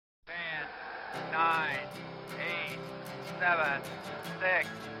9, 8, 7, 6,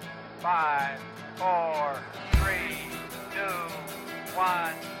 5, 4, 3, 2,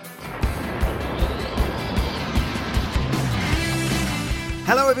 1.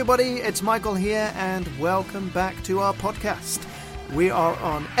 Hello everybody, it's Michael here and welcome back to our podcast. We are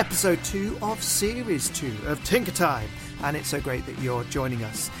on episode 2 of series 2 of Tinker Time, and it's so great that you're joining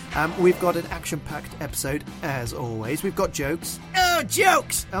us. We've got an action-packed episode, as always. We've got jokes. Oh,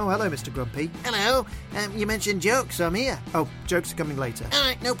 jokes! Oh, hello, Mr. Grumpy. Hello. You mentioned jokes, so I'm here. Oh, jokes are coming later. All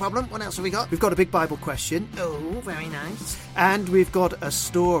right, no problem. What else have we got? We've got a big Bible question. Oh, very nice. And we've got a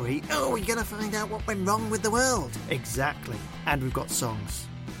story. Oh, we're going to find out what went wrong with the world. Exactly. And we've got songs.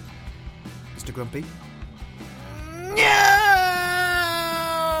 Mr. Grumpy? No!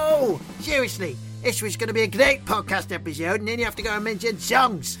 Seriously, this was going to be a great podcast episode, and then you have to go and mention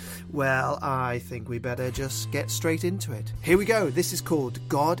songs. Well, I think we better just get straight into it. Here we go. This is called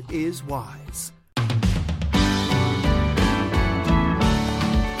God is Wise.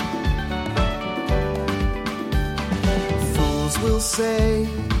 Fools will say,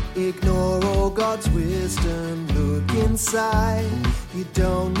 ignore all God's wisdom, look inside. You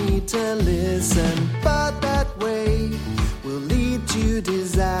don't need to listen, but that way will lead to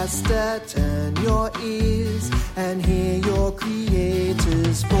disaster. Turn your ears and hear your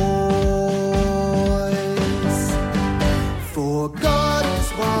Creator's voice. For God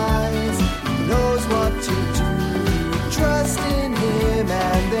is wise, He knows what to do. Trust in Him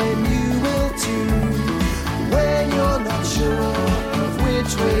and then you will too. When you're not sure of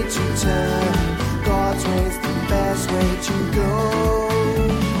which way to turn, God's way's the best way to go.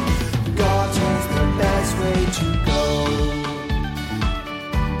 God's way's the best way to go.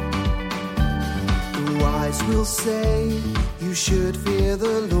 The wise will say, you should fear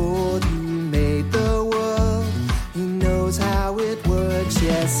the Lord who made the world. He knows how it works,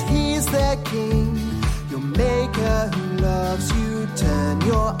 yes, He's their King, your Maker who loves you. Turn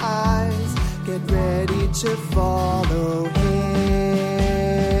your eyes, get ready to follow Him.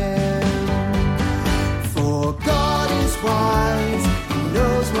 For God is wise, He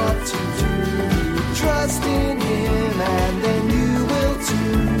knows what to do. Trust in Him and then you will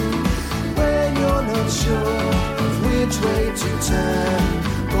too. When you're not sure of which way to turn,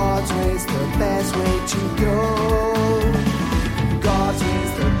 God's way's the best way to go. God's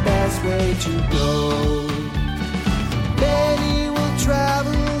way's the best way to go. Many will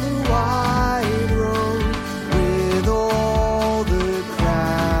travel the wide road with all the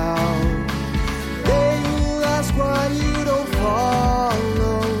crowd. They will ask why you don't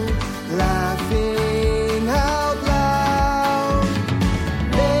follow, laughing out loud.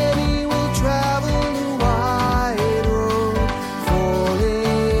 Many will travel the wide road,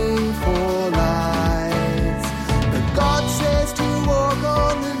 falling for lights. But God says to walk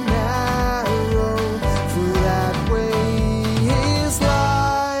on the narrow, for that way is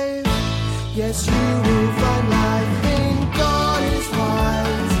life. Yes, you will find life in God is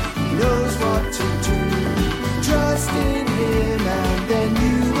wise. He knows what to do. Trust in Him and then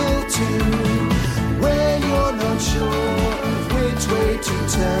you will too. When you're not sure of which way to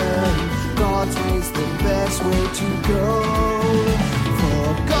turn, God's way's the best way to go. For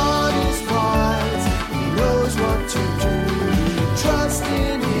God is wise, He knows what to do. Trust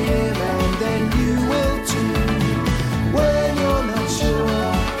in Him and then you will too. When you're not sure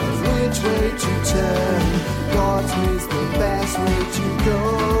of which way to turn, God's way's the best way to go.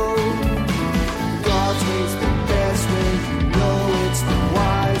 God's way's the best way, you know it's the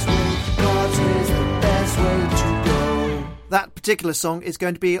wise way. God's way's the best way to go. That particular song is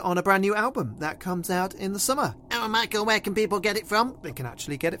going to be on a brand new album that comes out in the summer. Oh, Michael, where can people get it from? They can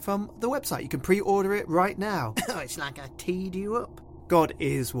actually get it from the website. You can pre-order it right now. Oh, it's like I teed you up. God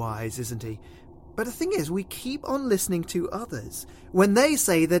is wise, isn't He? But the thing is, we keep on listening to others when they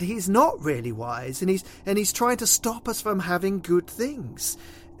say that He's not really wise and he's trying to stop us from having good things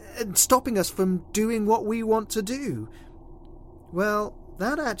and stopping us from doing what we want to do. Well,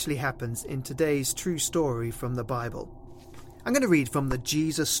 that actually happens in today's true story from the Bible. I'm going to read from the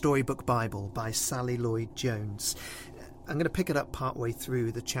Jesus Storybook Bible by Sally Lloyd-Jones. I'm going to pick it up partway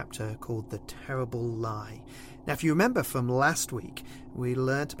through the chapter called The Terrible Lie. Now, if you remember from last week, we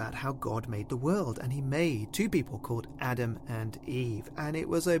learnt about how God made the world, and He made two people called Adam and Eve, and it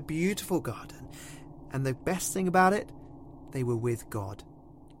was a beautiful garden. And the best thing about it, they were with God.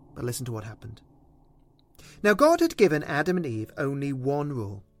 But listen to what happened. Now, God had given Adam and Eve only one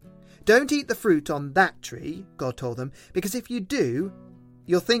rule. Don't eat the fruit on that tree, God told them, because if you do,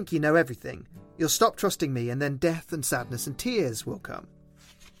 you'll think you know everything. You'll stop trusting me, and then death and sadness and tears will come.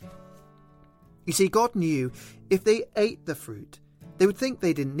 You see, God knew if they ate the fruit, they would think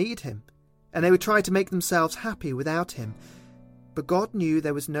they didn't need Him. and they would try to make themselves happy without him. But God knew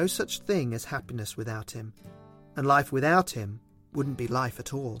there was no such thing as happiness without him, and life without him wouldn't be life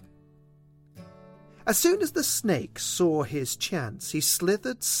at all. As soon as the snake saw his chance, he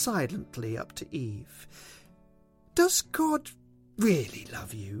slithered silently up to Eve. "Does God really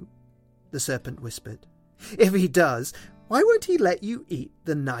love you?" the serpent whispered. "If he does, why won't he let you eat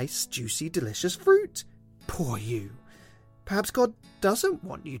the nice, juicy, delicious fruit? Poor you. Perhaps God doesn't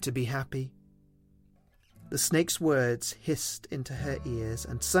want you to be happy." The snake's words hissed into her ears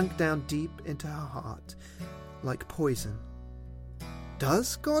and sunk down deep into her heart, like poison.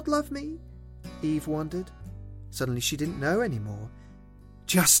 Does God love me? Eve wondered. Suddenly she didn't know anymore.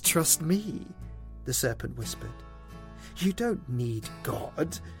 "Just trust me," the serpent whispered. "You don't need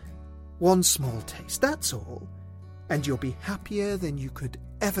God. One small taste, that's all, and you'll be happier than you could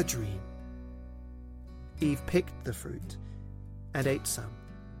ever dream." Eve picked the fruit and ate some,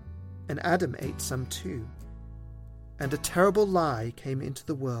 and Adam ate some too. And a terrible lie came into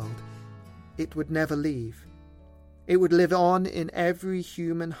the world. It would never leave. It would live on in every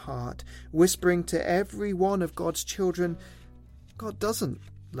human heart, whispering to every one of God's children, "God doesn't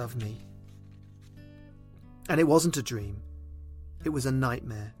love me." And it wasn't a dream. It was a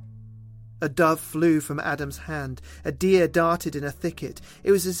nightmare. A dove flew from Adam's hand. A deer darted in a thicket.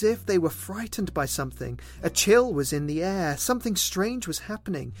 It was as if they were frightened by something. A chill was in the air. Something strange was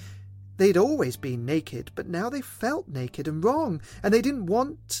happening. They'd always been naked, but now they felt naked and wrong, and they didn't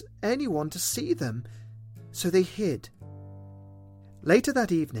want anyone to see them. So they hid. Later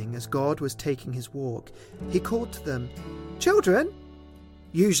that evening, as God was taking his walk, he called to them, "Children!"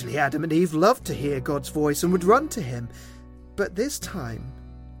 Usually Adam and Eve loved to hear God's voice and would run to him, but this time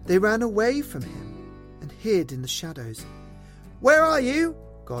they ran away from him and hid in the shadows. "Where are you?"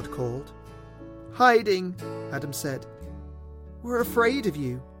 God called. "Hiding," Adam said. "We're afraid of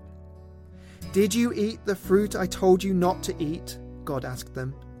you." "Did you eat the fruit I told you not to eat?" God asked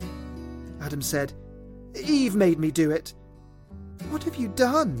them. Adam said, "Eve made me do it." "What have you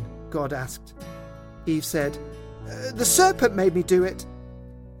done?" God asked. Eve said, "The serpent made me do it."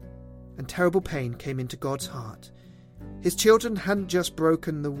 And terrible pain came into God's heart. His children hadn't just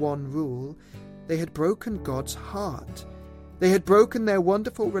broken the one rule, they had broken God's heart. They had broken their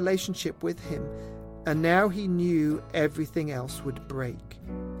wonderful relationship with him, and now he knew everything else would break.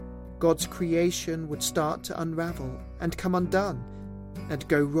 God's creation would start to unravel and come undone and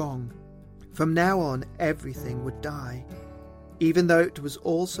go wrong. From now on, everything would die, even though it was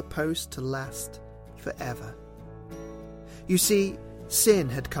all supposed to last forever. You see, sin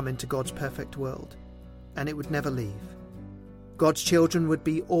had come into God's perfect world, and it would never leave. God's children would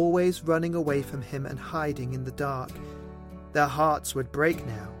be always running away from him and hiding in the dark. Their hearts would break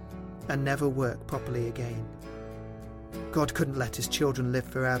now and never work properly again. God couldn't let his children live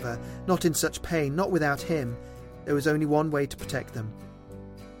forever, not in such pain, not without him. There was only one way to protect them.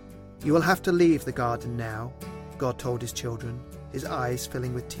 "You will have to leave the garden now," God told his children, his eyes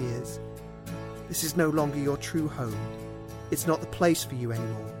filling with tears. "This is no longer your true home. It's not the place for you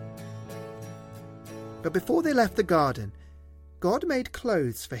anymore." But before they left the garden, God made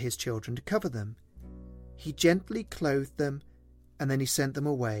clothes for his children to cover them. He gently clothed them, and then he sent them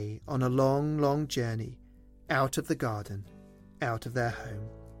away on a long, long journey, out of the garden, out of their home.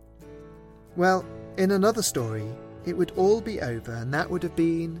 Well, in another story, it would all be over, and that would have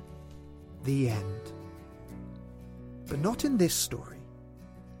been the end. But not in this story.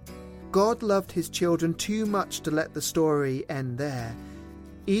 God loved his children too much to let the story end there.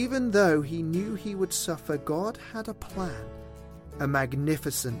 Even though he knew he would suffer, God had a plan, a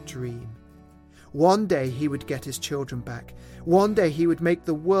magnificent dream. One day he would get his children back. One day he would make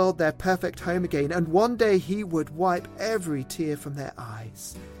the world their perfect home again, and one day he would wipe every tear from their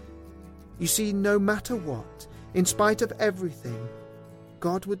eyes. You see, no matter what, in spite of everything,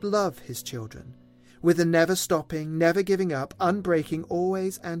 God would love his children with a never-stopping, never-giving up, unbreaking,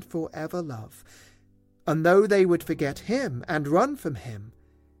 always and forever love. And though they would forget him and run from him,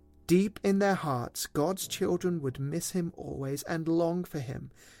 deep in their hearts, God's children would miss him always and long for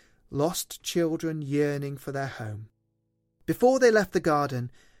him, lost children yearning for their home. Before they left the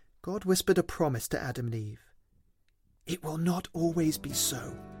garden, God whispered a promise to Adam and Eve. "It will not always be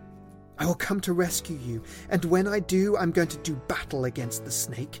so. I will come to rescue you, and when I do, I'm going to do battle against the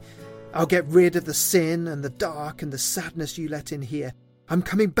snake. I'll get rid of the sin and the dark and the sadness you let in here. I'm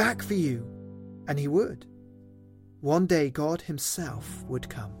coming back for you." And he would. One day God himself would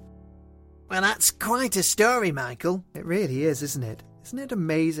come. Well, that's quite a story, Michael. It really is, isn't it? Isn't it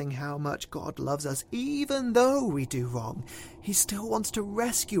amazing how much God loves us even though we do wrong? He still wants to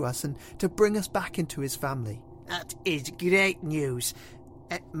rescue us and to bring us back into his family. That is great news.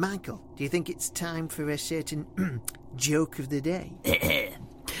 Michael, do you think it's time for a certain joke of the day?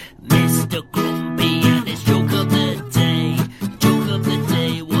 Mr. Grumpy and his joke of the day. Joke of the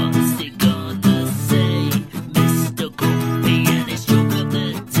day, what's he gonna say? Mr. Grumpy and his joke of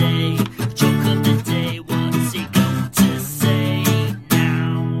the day. Joke of the day, what's he going to say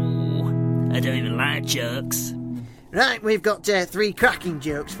now? I don't even like jokes. Right, we've got 3 cracking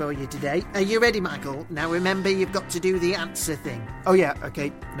jokes for you today. Are you ready, Michael? Now remember, you've got to do the answer thing. Oh yeah,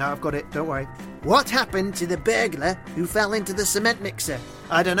 okay. No, I've got it. Don't worry. What happened to the burglar who fell into the cement mixer?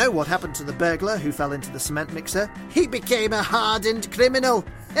 I don't know what happened to the burglar who fell into the cement mixer. He became a hardened criminal.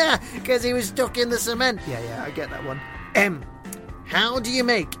 Because he was stuck in the cement. Yeah, I get that one. How do you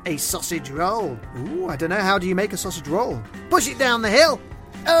make a sausage roll? Ooh, I don't know. How do you make a sausage roll? Push it down the hill.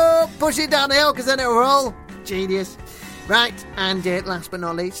 Oh, push it down the hill because then it'll roll. Genius. Right, and last but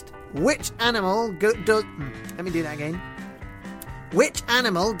not least, which animal does... Let me do that again. Which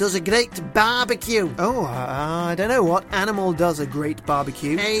animal does a great barbecue? Oh, I don't know. What animal does a great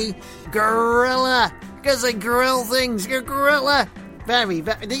barbecue? A gorilla. Because they grill things. A gorilla. Very,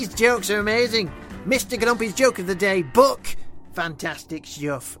 these jokes are amazing. Mr. Grumpy's joke of the day, book. Fantastic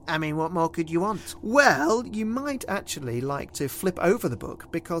stuff. I mean, what more could you want? Well, you might actually like to flip over the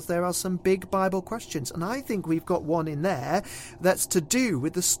book because there are some big Bible questions, and I think we've got one in there that's to do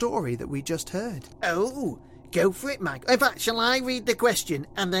with the story that we just heard. Oh, go for it, Mike. In fact, shall I read the question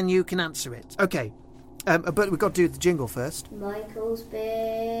and then you can answer it? Okay, but we've got to do the jingle first. Michael's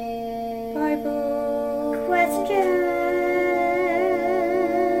Big Bible Question.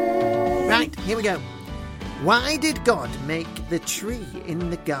 Right, here we go. Why did God make the tree in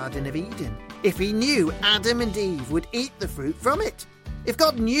the Garden of Eden if he knew Adam and Eve would eat the fruit from it? If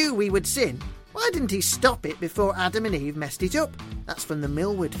God knew we would sin, why didn't he stop it before Adam and Eve messed it up? That's from the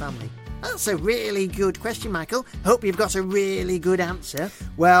Millwood family. That's a really good question, Michael. Hope you've got a really good answer.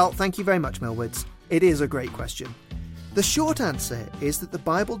 Well, thank you very much, Millwoods. It is a great question. The short answer is that the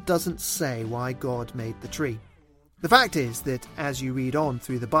Bible doesn't say why God made the tree. The fact is that as you read on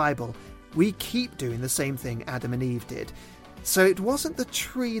through the Bible, we keep doing the same thing Adam and Eve did. So it wasn't the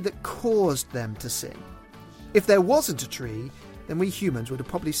tree that caused them to sin. If there wasn't a tree, then we humans would have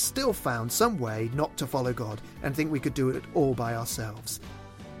probably still found some way not to follow God and think we could do it all by ourselves.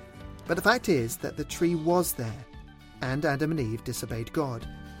 But the fact is that the tree was there, and Adam and Eve disobeyed God.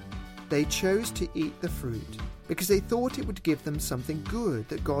 They chose to eat the fruit because they thought it would give them something good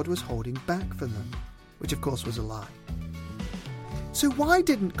that God was holding back from them, which of course was a lie. So why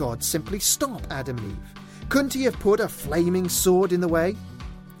didn't God simply stop Adam and Eve? Couldn't he have put a flaming sword in the way?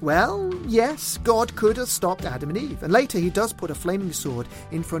 Well, yes, God could have stopped Adam and Eve, and later he does put a flaming sword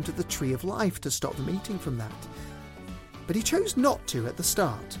in front of the tree of life to stop them eating from that. But he chose not to at the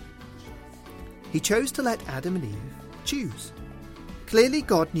start. He chose to let Adam and Eve choose. Clearly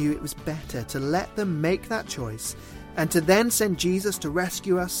God knew it was better to let them make that choice and to then send Jesus to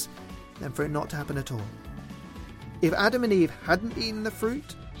rescue us than for it not to happen at all. If Adam and Eve hadn't eaten the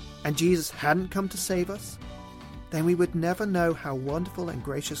fruit and Jesus hadn't come to save us, then we would never know how wonderful and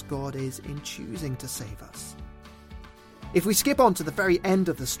gracious God is in choosing to save us. If we skip on to the very end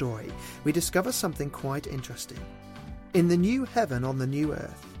of the story, we discover something quite interesting. In the new heaven on the new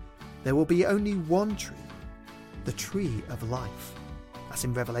earth, there will be only one tree, the tree of life. That's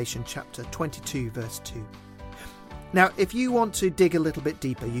in Revelation chapter 22, verse 2. Now, if you want to dig a little bit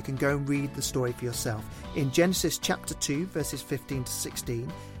deeper, you can go and read the story for yourself in Genesis chapter 2, verses 15 to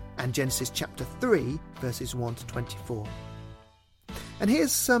 16, and Genesis chapter 3, verses 1 to 24. And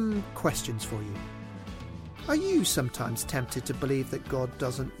here's some questions for you. Are you sometimes tempted to believe that God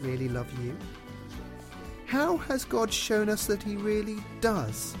doesn't really love you? How has God shown us that he really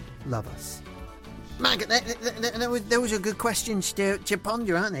does love us? Margaret, those are good questions to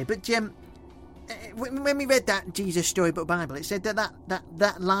ponder, aren't they? But when we read that Jesus Storybook Bible, it said that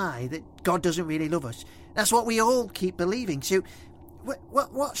lie, that God doesn't really love us, that's what we all keep believing. So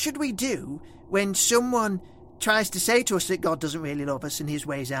what should we do when someone tries to say to us that God doesn't really love us and his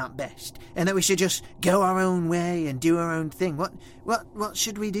ways aren't best, and that we should just go our own way and do our own thing? What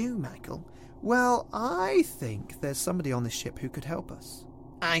should we do, Michael? Well, I think there's somebody on this ship who could help us.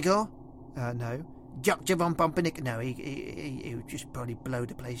 Igor? No. Dr. Von Pompenick? No, he would just probably blow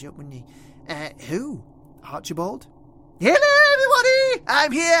the place up, wouldn't he? Who? Archibald? Hello, everybody!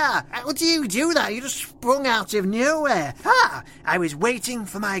 I'm here! How do you do that? You just sprung out of nowhere. I was waiting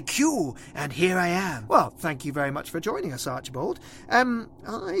for my cue, and here I am. Well, thank you very much for joining us, Archibald.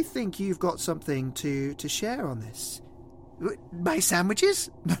 I think you've got something to share on this. My sandwiches?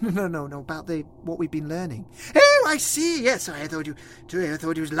 No, about what we've been learning. Oh, I see. Yes, I thought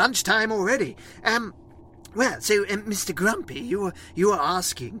it was lunchtime already. Well, so, Mr. Grumpy, you were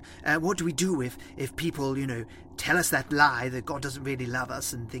asking, what do we do if people, tell us that lie that God doesn't really love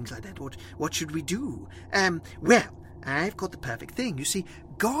us and things like that? What should we do? Well, I've got the perfect thing. You see,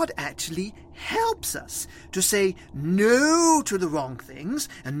 God actually helps us to say no to the wrong things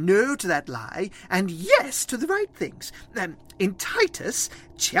and no to that lie and yes to the right things. In Titus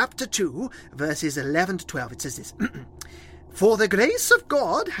chapter 2, verses 11 to 12, it says this. For the grace of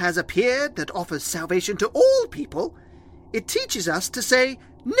God has appeared that offers salvation to all people. It teaches us to say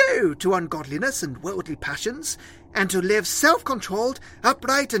no to ungodliness and worldly passions, and to live self-controlled,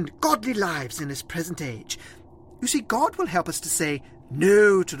 upright and godly lives in this present age. You see, God will help us to say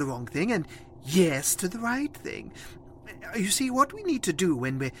no to the wrong thing and yes to the right thing. You see, what we need to do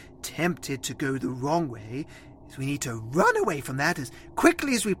when we're tempted to go the wrong way is we need to run away from that as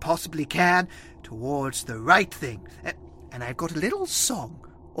quickly as we possibly can towards the right thing. And I've got a little song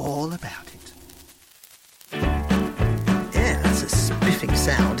all about it. Yeah, that's a spiffing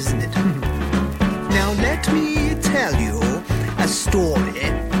sound, isn't it? Now let me tell you a story.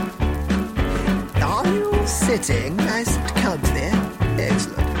 Are you sitting nice and comfy?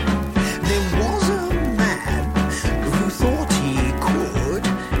 Excellent. There was a man who thought he could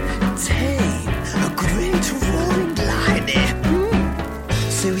tame a great roaring lion.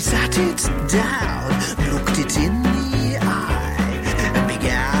 So he sat it down, looked it in the eye, and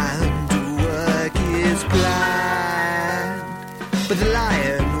began to work his plan. But the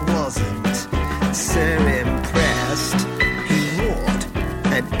lion wasn't so impressed. He roared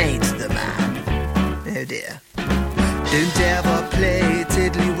and ate the man. Oh dear. Don't ever play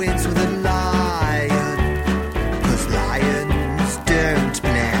Tiddlywinks with a lion, 'cause lions don't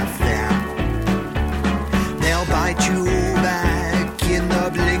play fair. They'll bite you back in the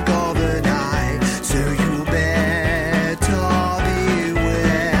blink of an eye, so you better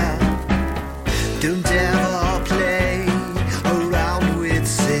beware. Don't ever play around with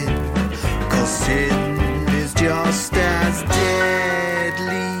sin, 'cause sin is just as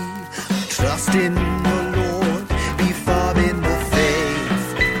deadly. Trust in the Lord, be firm in the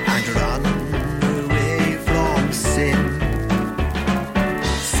faith, and run away from sin.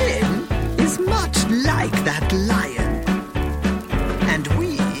 Sin is much like that lion, and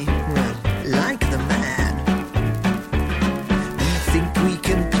we, well, like the man. We think we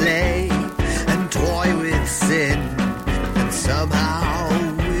can play and toy with sin, and somehow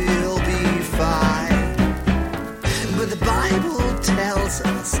we'll be fine. But the Bible tells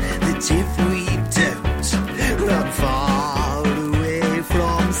us that if we don't run far away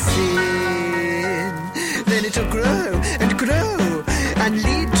from sin, then it'll grow and grow and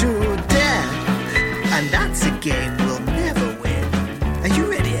lead to death. And that's a game we'll never win. Are you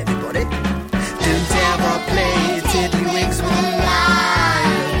ready, everybody? Don't ever play Tiddlywinks with a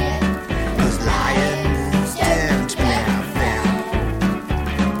lion, 'cause lions don't play fair.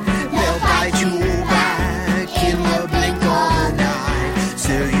 They'll bite you back in the blink of an eye,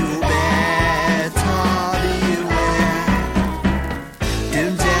 so you better beware.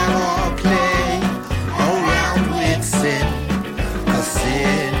 Don't ever play around with sin, 'cause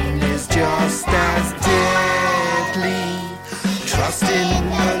sin is just as deadly. Trust in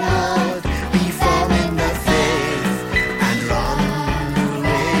the Lord, be firm in the faith, and run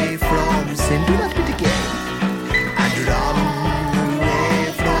away from sin. Do that bit again. And run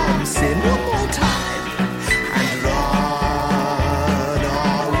away from sin. One more time. And run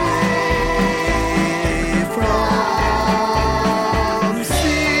away from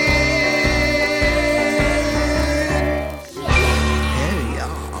sin. There we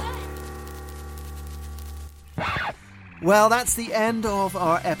are. Well, that's the end of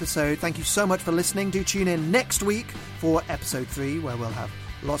our episode. Thank you so much for listening. Do tune in next week for episode 3, where we'll have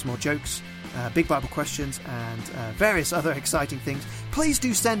lots more jokes, big Bible questions, and various other exciting things. Please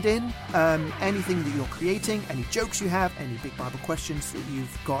do send in anything that you're creating, any jokes you have, any big Bible questions that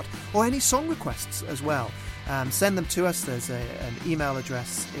you've got, or any song requests as well. Send them to us. There's an email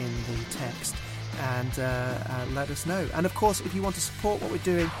address in the text, and let us know. And of course, if you want to support what we're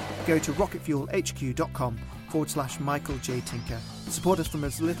doing, go to rocketfuelhq.com/Michael J. Tinker. Support us from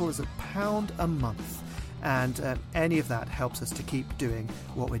as little as £1 a month, and any of that helps us to keep doing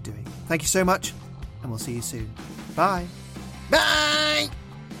what we're doing. Thank you so much, and we'll see you soon. Bye. Bye!